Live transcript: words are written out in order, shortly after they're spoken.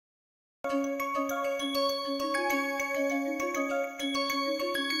Hello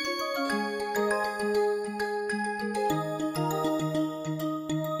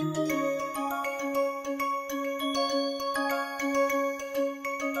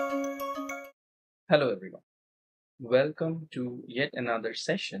everyone. Welcome to yet another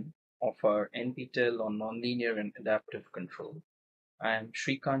session of our NPTEL on Nonlinear and Adaptive Control. I am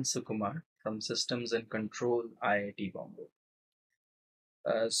Shrikant Sukumar from Systems and Control, IIT Bombay.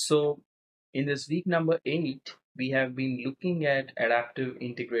 So in this week number 8, we have been looking at adaptive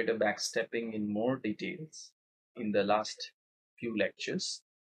integrator backstepping in more details in the last few lectures.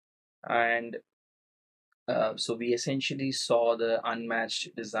 And so we essentially saw the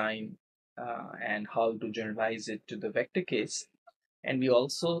unmatched design and how to generalize it to the vector case. And we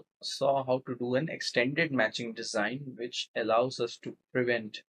also saw how to do an extended matching design, which allows us to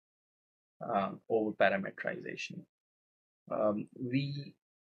prevent over parameterization. We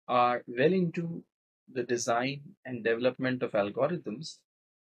are well into the design and development of algorithms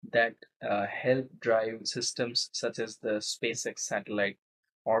that help drive systems such as the SpaceX satellite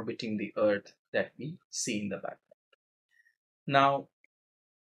orbiting the Earth that we see in the background. Now,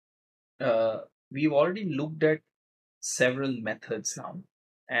 we've already looked at several methods now,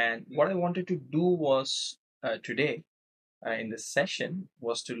 and what I wanted to do was today in this session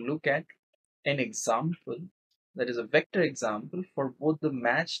was to look at an example that is a vector example for both the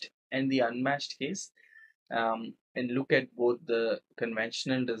matched and the unmatched case, and look at both the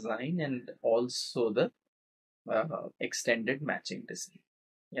conventional design and also the extended matching design.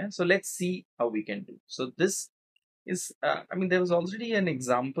 Yeah, so let's see how we can do. So this is, there was already an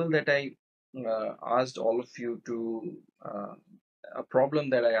example that I asked all of you to, a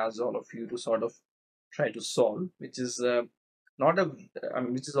problem that I asked all of you to sort of try to solve, which is not a,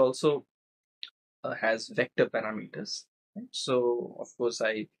 which is also has vector parameters. Right? So of course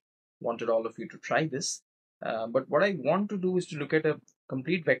I wanted all of you to try this, but what I want to do is to look at a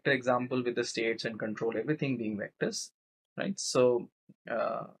complete vector example with the states and control, everything being vectors, right? So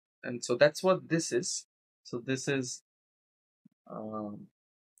uh, and so that's what this is. So this is,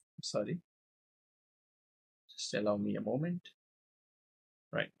 sorry, just allow me a moment.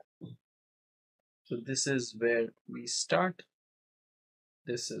 Right. So this is where we start.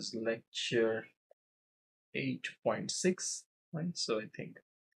 This is lecture 8.6, right? So I think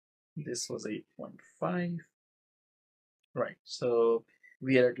this was 8.5. Right. So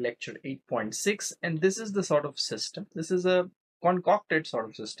we are at lecture 8.6, and this is the sort of system. This is a concocted sort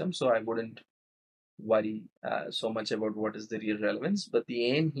of system, so I wouldn't worry so much about what is the real relevance. But the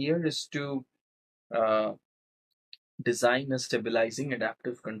aim here is to uh, design a stabilizing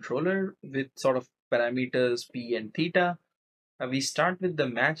adaptive controller with sort of parameters p and theta. We start with the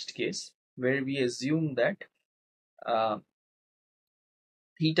matched case where we assume that uh,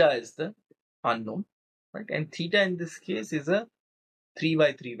 theta is the unknown, right? And theta in this case is a 3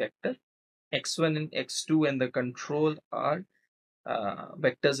 by 3 vector. X1 and X2 and the control are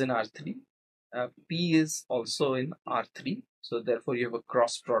vectors in R3. P is also in R3. So therefore you have a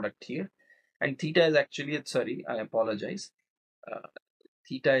cross product here. And theta is actually, sorry, I apologize. Uh,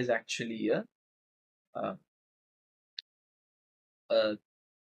 Theta is actually a, a, a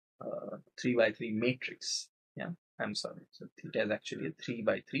 3 by 3 matrix. Yeah, I'm sorry. So theta is actually a 3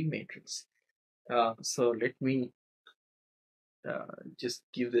 by 3 matrix. So let me just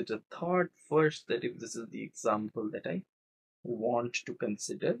give it a thought first, that if this is the example that I want to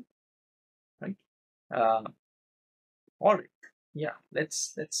consider, right? Uh, all right. Yeah,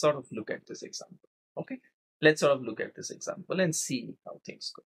 let's sort of look at this example. Okay, let's sort of look at this example and see how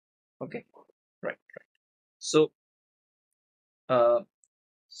things go. Okay, right. So, uh,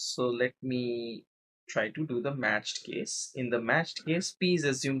 so let me try to do the matched case. In the matched case, P is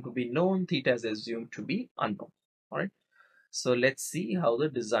assumed to be known, theta is assumed to be unknown. All right. So let's see how the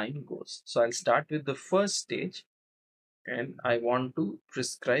design goes. So I'll start with the first stage, and I want to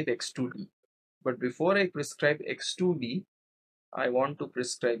prescribe X2D. But before I prescribe X2D, I want to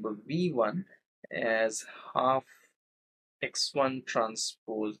prescribe a V1 as half X1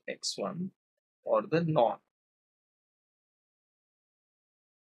 transpose X1, or the norm.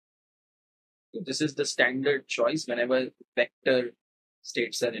 So this is the standard choice whenever vector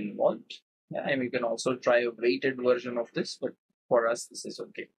states are involved. Yeah, and you can also try a weighted version of this, but for us, this is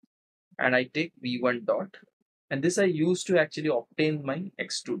okay. And I take V1 dot, and this I use to actually obtain my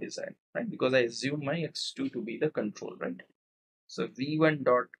X2 design, right? Because I assume my X2 to be the control, right? So V1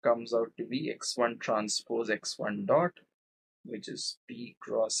 dot comes out to be X1 transpose X1 dot, which is P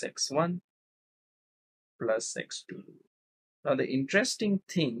cross X1 plus X2. Now the interesting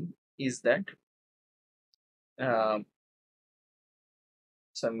thing is that uh,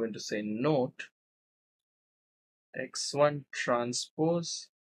 So I'm going to say note x1 transpose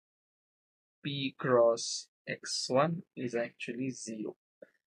p cross x1 is actually 0.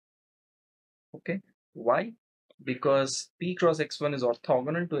 Okay, why? Because p cross x1 is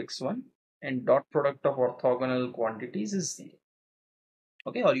orthogonal to x1 and dot product of orthogonal quantities is 0.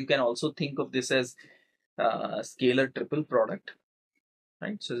 Okay, or you can also think of this as scalar triple product,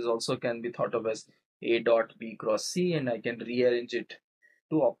 right? So this also can be thought of as a dot b cross c, and I can rearrange it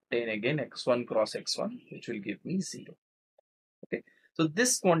to obtain again x1 cross x1, which will give me 0. Okay, so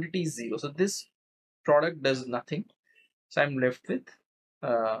this quantity is 0, so this product does nothing, so I'm left with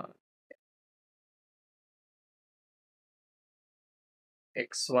uh,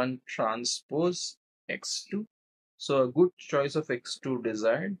 x1 transpose x2. So a good choice of x2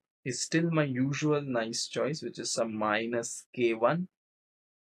 desired is still my usual nice choice, which is some minus k1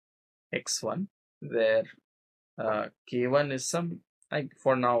 x1, where k1 is some,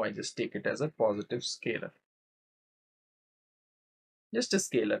 for now I just take it as a positive scalar, just a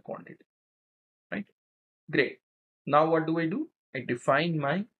scalar quantity, right? Great. Now what do? I define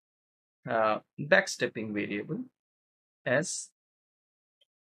my backstepping variable as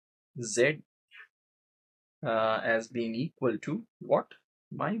z as being equal to what?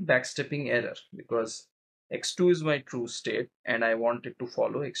 My backstepping error, because x2 is my true state and I want it to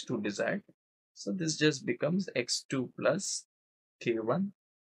follow x2 desired. So this just becomes x2 plus k1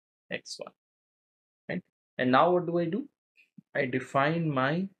 x1, right? And now what do? I define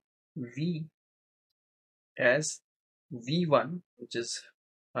my v as v1, which is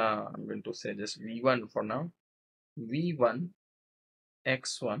I'm going to say just v1 for now, v1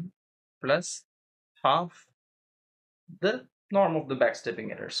 x1 plus half the norm of the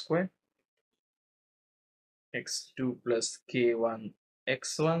backstepping error square, x2 plus k1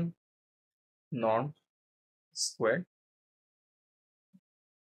 x1 norm square,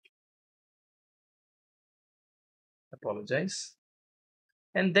 apologize.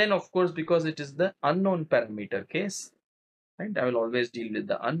 And then of course, because it is the unknown parameter case, right, I will always deal with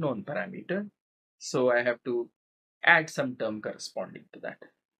the unknown parameter, so I have to add some term corresponding to that.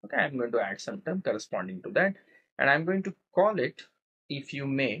 Okay, I'm going to add some term corresponding to that, and I'm going to call it, if you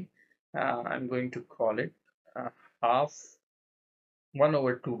may, I'm going to call it half 1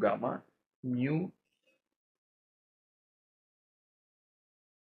 over 2 gamma mu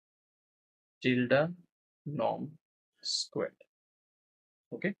tilde norm squared.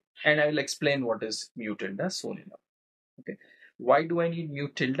 Okay, and I will explain what is mu tilde soon enough. Okay, why do I need mu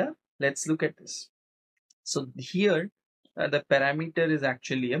tilde? Let's look at this. So here the parameter is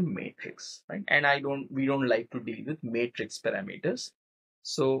actually a matrix, right? And we don't like to deal with matrix parameters.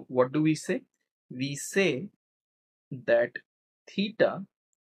 So what do we say? We say that theta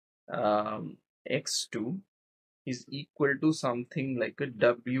x2 is equal to something like a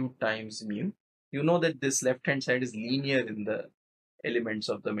w times mu. You know that this left hand side is linear in the elements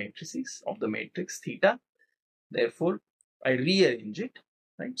of the matrices of the matrix theta. Therefore, I rearrange it,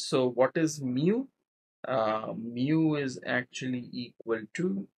 right? So what is mu? Mu is actually equal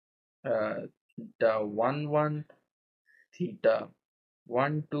to theta 1 1, theta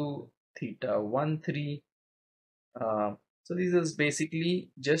 1 2, theta 1 3. So this is basically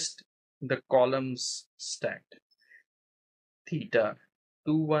just the columns stacked. Theta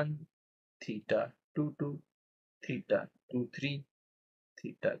 2 1, theta 2 2, theta 2 3,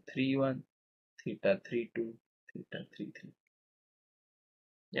 theta 3 1, theta 3 2, theta 3 3.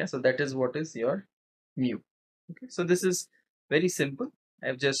 Yeah, so that is what is your mu. Okay, so this is very simple.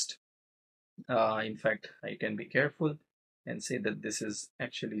 I've just in fact, I can be careful and say that this is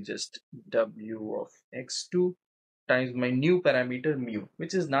actually just w of x2 times my new parameter mu,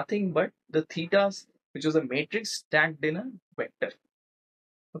 which is nothing but the thetas, which was a matrix stacked in a vector,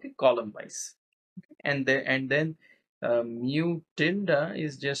 okay, column wise. And then mu tilde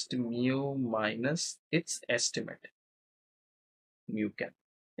is just mu minus its estimate, mu cap.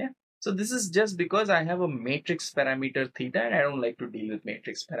 Yeah. So this is just because I have a matrix parameter theta and I don't like to deal with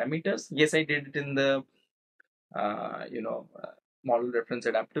matrix parameters. Yes, I did it in the uh, you know, uh, model reference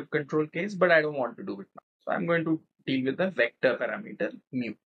adaptive control case, but I don't want to do it now. So I'm going to deal with the vector parameter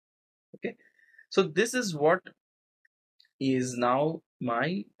mu. Okay. So this is what is now my,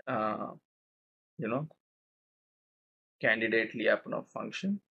 you know, candidate Lyapunov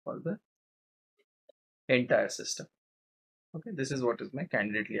function for the entire system. Okay. This is what is my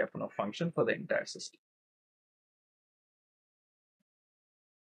candidate Lyapunov function for the entire system.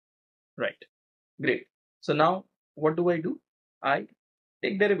 Right. Great. So now what do? I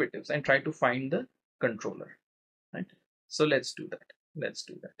take derivatives and try to find the controller. Right. So let's do that. Let's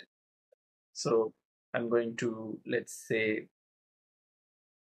do that. So I'm going to, let's say,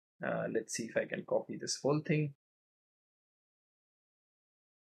 Let's see if I can copy this whole thing.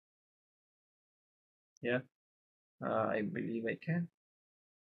 Yeah, I believe I can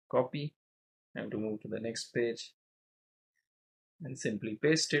copy. I have to move to the next page and simply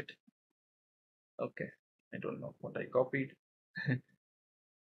paste it. Okay, I don't know what I copied.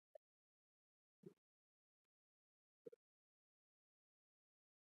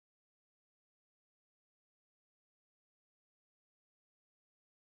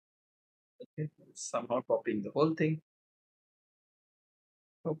 Okay, somehow copying the whole thing.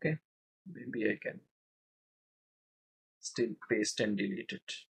 Okay, maybe I can still paste and delete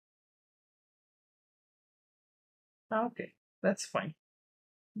it. Okay, that's fine.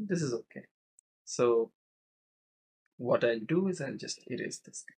 This is okay. So what I'll do is I'll just erase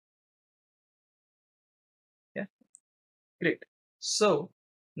this. Yeah, great. So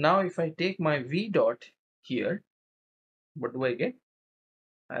now if I take my v dot here, what do I get?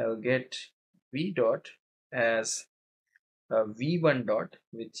 I'll get v dot as v1 dot,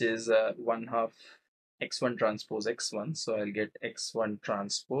 which is 1 half x1 transpose x1. So I'll get x1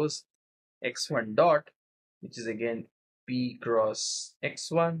 transpose x1 dot, which is again p cross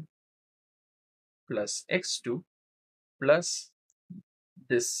x1 plus x2 plus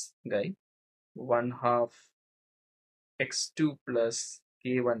this guy 1 half x2 plus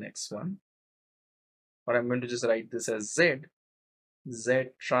k1 x1, or I'm going to just write this as z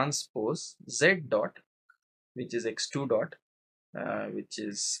transpose z dot, which is x2 dot, which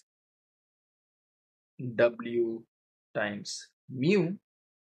is w times mu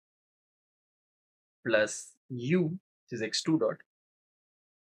plus u, which is x2 dot,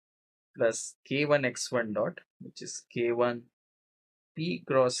 plus k1 x1 dot, which is k1 p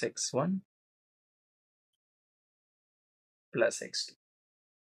cross x1 plus x2,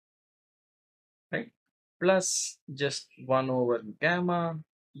 right? Plus just 1 over gamma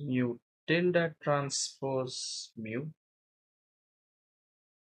mu tilde transpose mu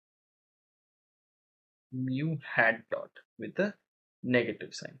hat dot with a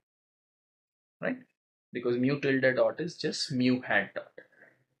negative sign, right? Because mu tilde dot is just mu hat dot.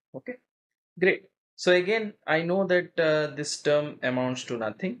 Okay, great. So again, I know that this term amounts to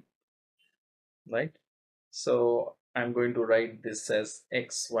nothing, right? So I'm going to write this as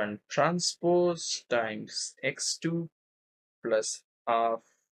x1 transpose times x2 plus half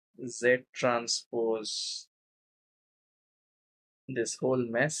z transpose this whole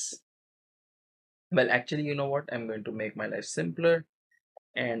mess. Well, actually, you know what? I'm going to make my life simpler,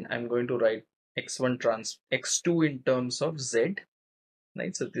 and I'm going to write x1 trans x2 in terms of z,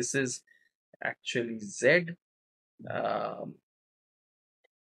 right? So this is actually z um,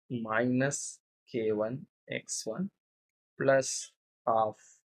 minus k1 x1 plus half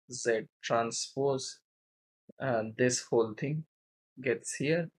z transpose, this whole thing gets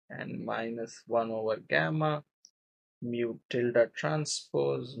here, and minus 1 over gamma mu tilde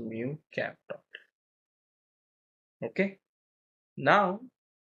transpose mu cap dot. Okay, now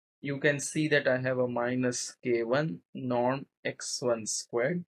you can see that I have a minus k1 norm x1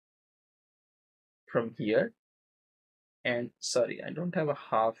 squared from here, and sorry, I don't have a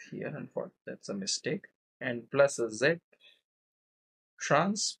half here, unfortunately that's a mistake, and plus a z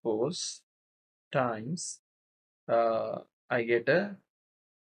transpose times I get a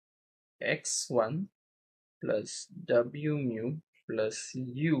x1 plus w mu plus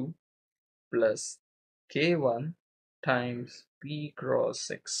u plus k1 times p cross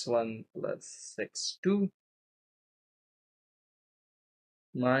x1 plus x2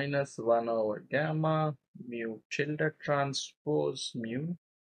 minus 1 over gamma mu tilde transpose mu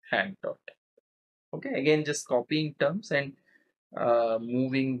hat dot. Okay, again just copying terms and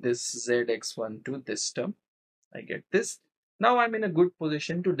moving this zx1 to this term. I get this. Now I'm in a good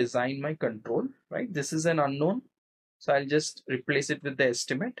position to design my control, right? This is an unknown, so I'll just replace it with the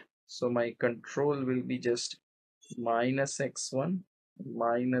estimate. So my control will be just minus x1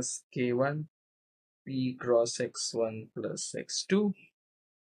 minus k1 p cross x1 plus x2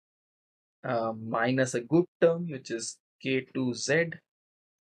 minus a good term, which is k2z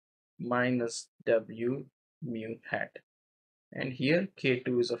minus w mu hat, and here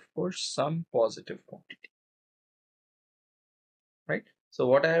k2 is of course some positive quantity, right? So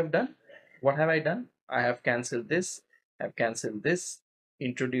what I have done, what have I done? I have cancelled this, I've cancelled this,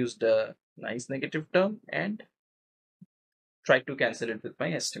 introduced a nice negative term, and tried to cancel it with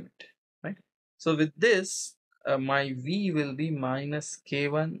my estimate, right? So with this, my v will be minus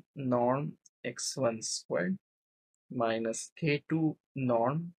k1 norm x1 squared minus k2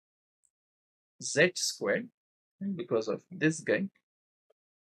 norm z squared, because of this guy,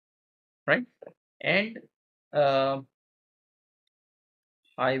 right? And uh,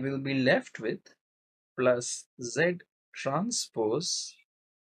 I will be left with plus Z transpose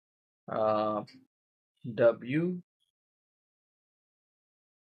uh, W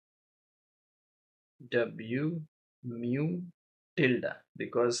W mu tilde,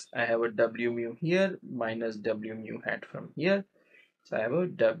 because I have a W mu here minus W mu hat from here. So I have a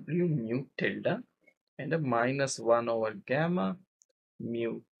W mu tilde and a minus 1 over gamma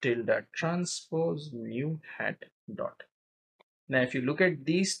mu tilde transpose mu hat dot. Now if you look at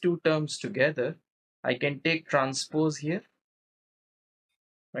these two terms together, I can take transpose here,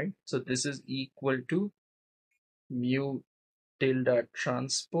 right? So this is equal to mu tilde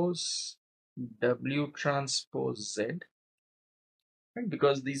transpose W transpose Z, right?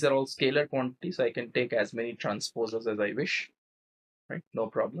 Because these are all scalar quantities, so I can take as many transposes as I wish, right? No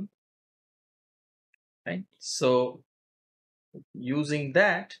problem, right? So using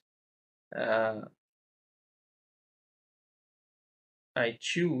that, uh, I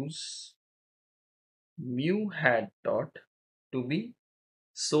choose mu hat dot to be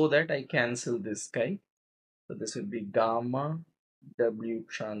so that I cancel this guy. So this would be gamma W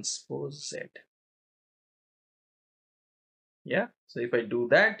transpose Z. Yeah, so if I do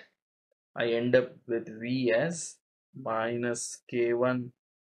that, I end up with V as minus K1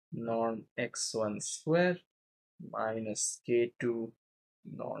 non X1 square minus K2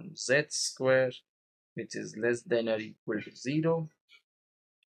 non Z square, which is less than or equal to 0.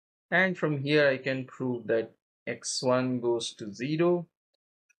 And from here I can prove that X1 goes to 0,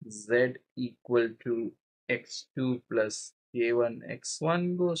 Z equal to X2 plus K1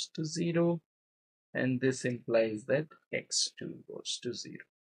 X1 goes to 0, and this implies that X2 goes to 0.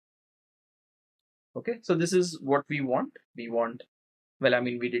 Okay, so this is what we want. Well, I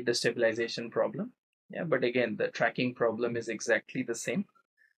mean, we did the stabilization problem. Yeah, but again, the tracking problem is exactly the same.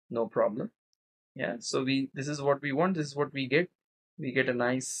 No problem. Yeah, so this is what we want. This is what we get. We get a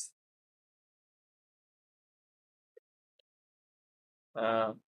nice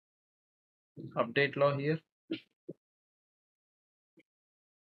uh, update law here,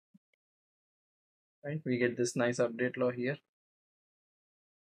 right? We get this nice update law here,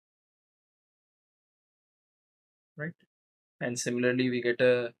 right? And similarly, we get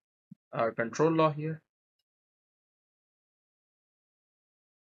our control law here.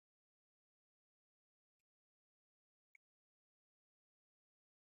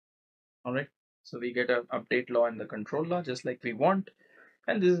 All right. So we get an update law and the control law just like we want.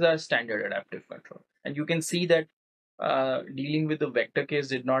 And this is our standard adaptive control. And you can see that dealing with the vector case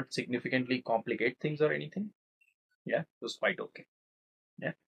did not significantly complicate things or anything. Yeah, it was quite okay.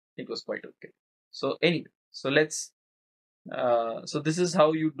 Yeah, it was quite okay. So anyway, so so this is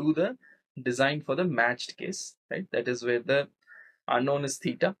how you do the design for the matched case, right? That is where the unknown is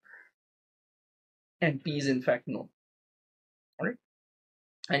theta and p is in fact known. All right,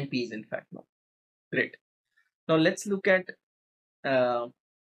 and p is in fact known. Great. Now let's look at uh,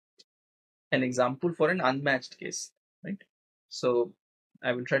 an example for an unmatched case, right? So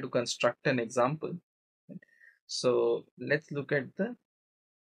I will try to construct an example. Right? So let's look at the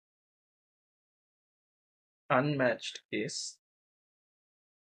unmatched case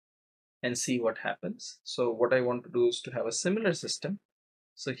and see what happens. So what I want to do is to have a similar system.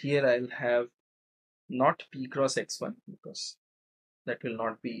 So here I'll have not p cross x1 because that will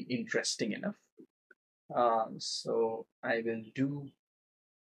not be interesting enough. So I will do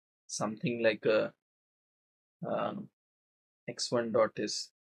something like a x1 dot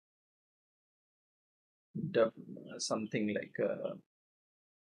is something like a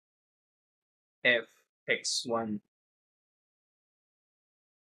f x1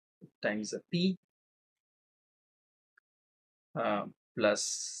 times a p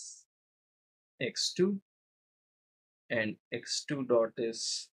plus x2, and x2 dot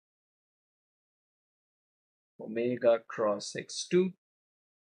is omega cross x2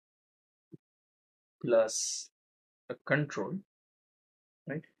 plus a control,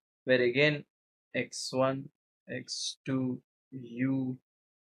 right? Where again x1, x2, u,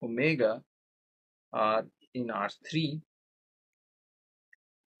 omega are in R3.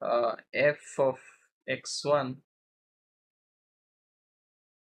 F of x1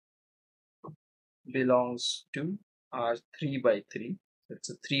 belongs to R3 by 3. It's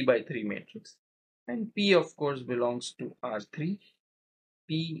a 3 by 3 matrix. And P of course belongs to R3.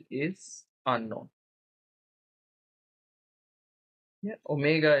 P is unknown. Yeah,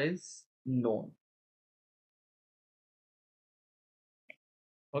 omega is known.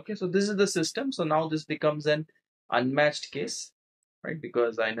 Okay, so this is the system. So now this becomes an unmatched case, right?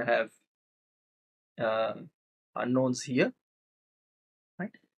 Because I have uh, unknowns here,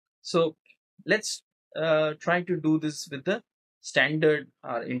 right? So let's try to do this with the standard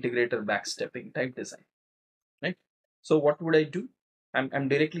integrator backstepping type design, right? So what would I do? I'm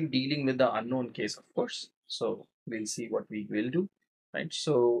directly dealing with the unknown case, of course. So we'll see what we will do, right?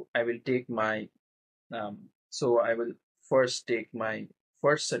 So I will take my, I will first take my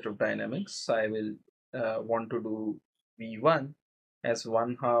first set of dynamics. I will want to do V1 as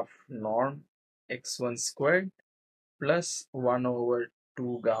 1 half norm x1 squared plus 1 over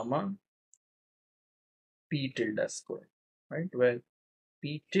 2 gamma p tilde squared, right? Where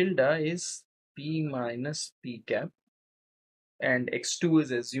p tilde is p minus p cap and x2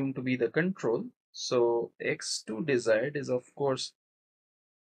 is assumed to be the control. So x2 desired is of course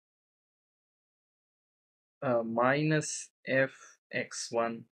minus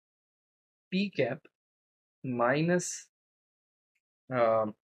fx1 p cap minus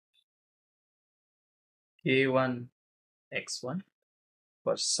um, k1 x1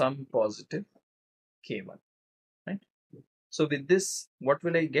 for some positive k1, right? So with this, what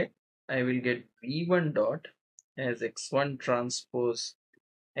will I get? I will get v1 dot as x1 transpose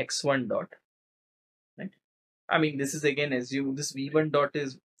x1 dot, right? I mean, this is again assume this v1 dot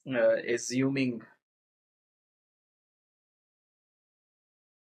is assuming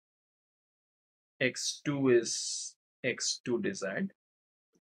x2 is x2 desired.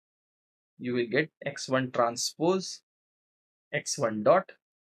 You will get x1 transpose x1 dot,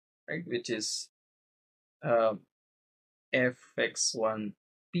 right, which is uh, fx1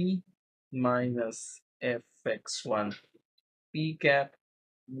 p minus fx1 p cap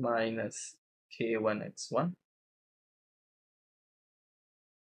minus k1 x1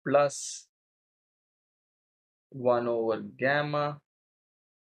 plus 1 over gamma.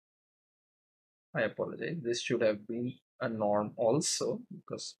 I apologize, this should have been a norm also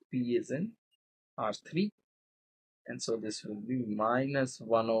because p is in R3, and so this will be minus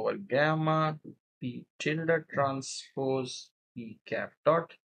 1 over gamma p tilde transpose p cap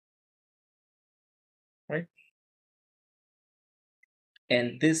dot, right?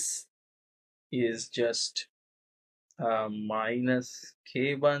 And this is just minus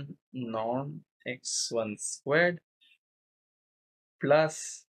k1 norm x1 squared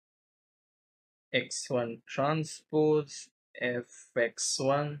plus x1 transpose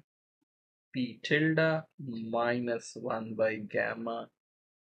fx1 p tilde minus 1 by gamma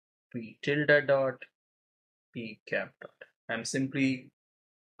p tilde dot p cap dot. I'm simply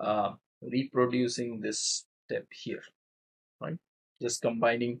reproducing this step here, right? Just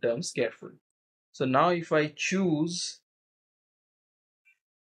combining terms carefully. So now if I choose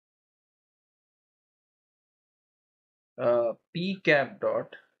p cap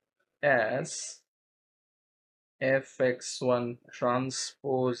dot as fx1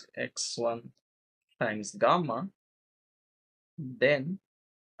 transpose x1 times gamma, then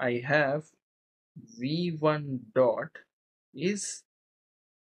I have v1 dot is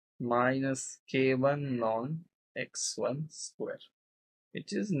minus k1 non x1 square,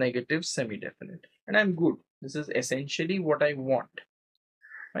 which is negative semi-definite, and I'm good. This is essentially what I want,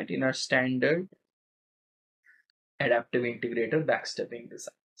 right, in our standard adaptive integrator backstepping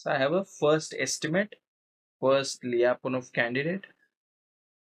design. So I have a first estimate, first Lyapunov candidate,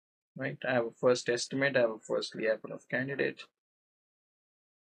 right? I have a first estimate, I have a first Lyapunov candidate.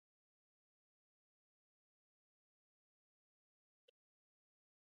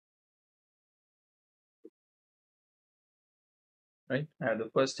 Right? I have the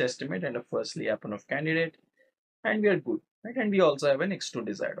first estimate and a first Lyapunov candidate, and we are good, right? And we also have an x2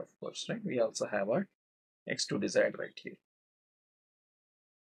 desired, of course, right? We also have our x2 desired right here,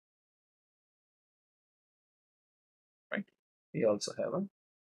 right? We also have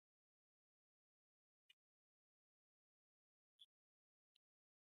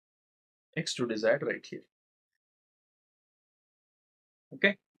a x2 desired right here.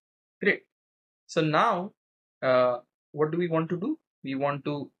 Okay, great. So now, what do we want to do? We want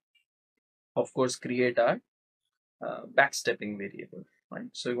to, of course, create our backstepping variable, right?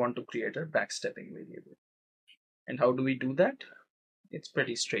 So we want to create a backstepping variable. And how do we do that? It's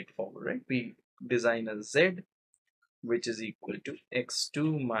pretty straightforward, right? We design a z which is equal to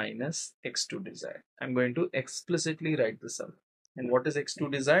x2 minus x2 desired. I'm going to explicitly write this out. And what is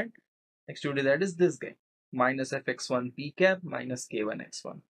x2 desired? x2 desired is this guy, minus fx1 p cap minus k1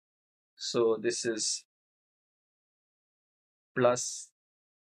 x1. So this is plus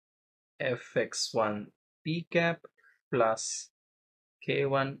fx1 p cap plus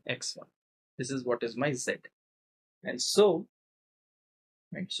k1 x1. This is what is my z. And so,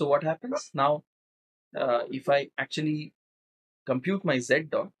 right, so what happens now, if I actually compute my z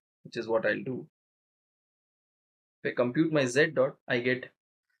dot, which is what I'll do, if I compute my z dot, I get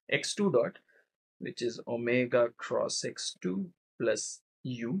x2 dot which is omega cross x2 plus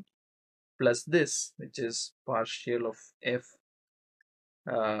u, plus this, which is partial of f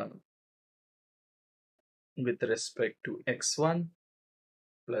uh, with respect to x1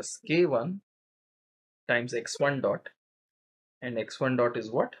 plus k1 times x1 dot, and x1 dot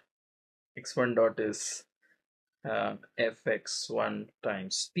is what? X1 dot is fx1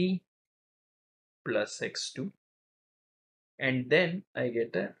 times p plus x2, and then I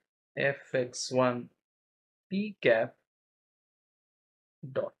get a fx1 p cap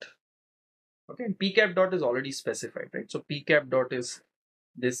dot. Okay, and p cap dot is already specified, right? So p cap dot is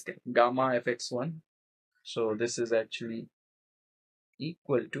this gamma fx1. So this is actually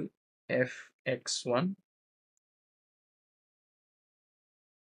equal to fx1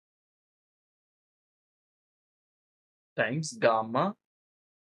 times gamma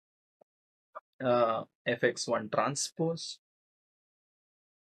fx1 transpose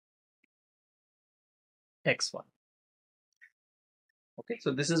x1. Okay,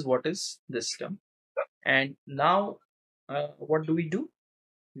 so this is what is this term. And now what do?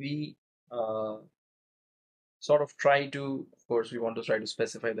 We sort of try to, of course, we want to try to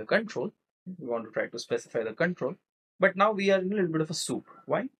specify the control. But now we are in a little bit of a soup.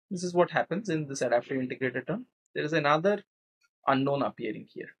 Why? This is what happens in this adaptive integrator term. There is another unknown appearing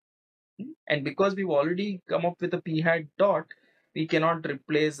here. And because we've already come up with a p hat dot, we cannot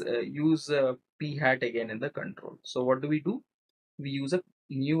use p hat again in the control. So what do? We use a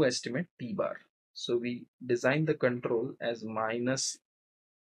new estimate p bar. So we design the control as minus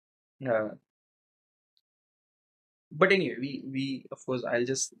uh, but anyway, we of course, I'll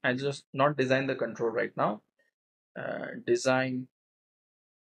just not design the control right now. Design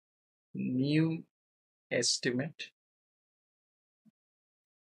new estimate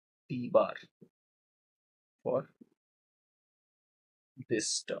p bar for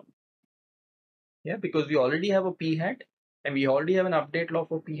this term. Yeah, because we already have a p hat and we already have an update law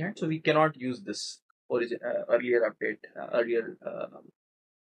for p hat, so we cannot use this earlier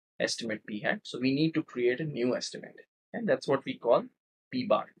estimate p hat. So we need to create a new estimate, and that's what we call p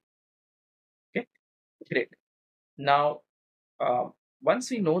bar. Okay, great. Now,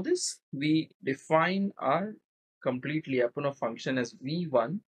 once we know this, we define our complete Lyapunov function as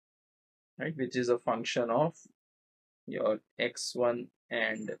v1, right, which is a function of your x1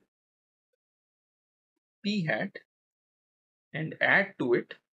 and p hat, and add to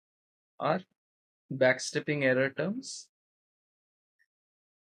it our backstepping error terms,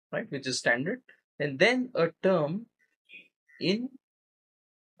 right, which is standard, and then a term in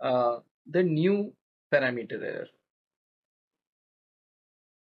the new parameter error.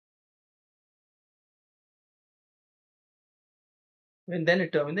 And then a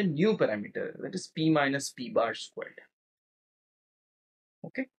term in the new parameter, that is p minus p bar squared.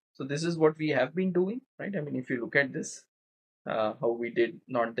 Okay, so this is what we have been doing, right? I mean, if you look at this, how we did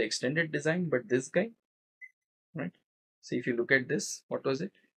not the extended design, but this guy, right? So if you look at this, what was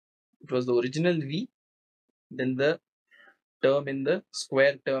it? It was the original v, then the term in the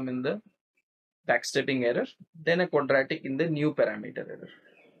square term in the backstepping error, then a quadratic in the new parameter error.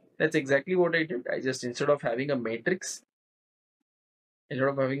 That's exactly what I did. I just, instead of having a matrix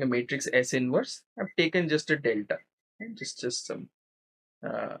S inverse, I've taken just a delta, and just some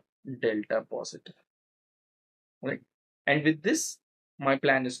delta positive, right? And with this, my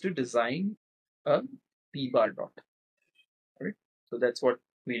plan is to design a p bar dot, right? So that's what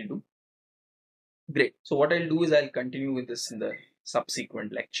we'll do. Great. So what I'll do is I'll continue with this in the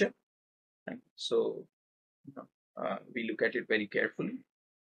subsequent lecture. Right? So we look at it very carefully.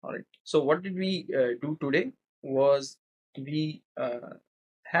 All right. So what did we do today was we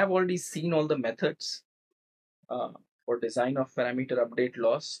have already seen all the methods for design of parameter update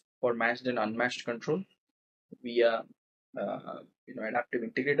laws for matched and unmatched control via adaptive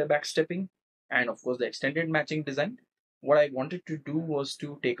integrator backstepping, and of course the extended matching design. What I wanted to do was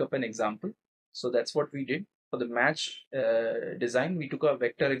to take up an example. So that's what we did for the match design. We took a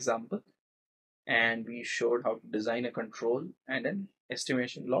vector example and we showed how to design a control and an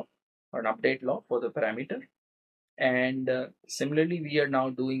estimation law or an update law for the parameter. And similarly, we are now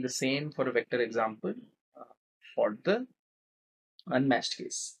doing the same for a vector example for the unmatched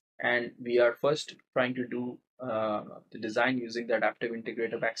case. And we are first trying to do the design using the adaptive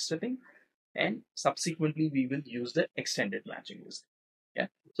integrator backstepping, and subsequently we will use the extended matching design. Yeah.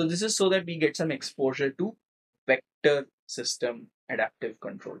 So this is so that we get some exposure to vector system adaptive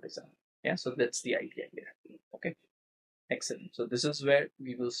control design. Yeah. So that's the idea here. Okay. Excellent. So this is where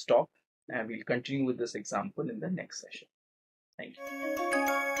we will stop, and we'll continue with this example in the next session. Thank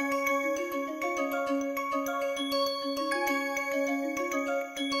you.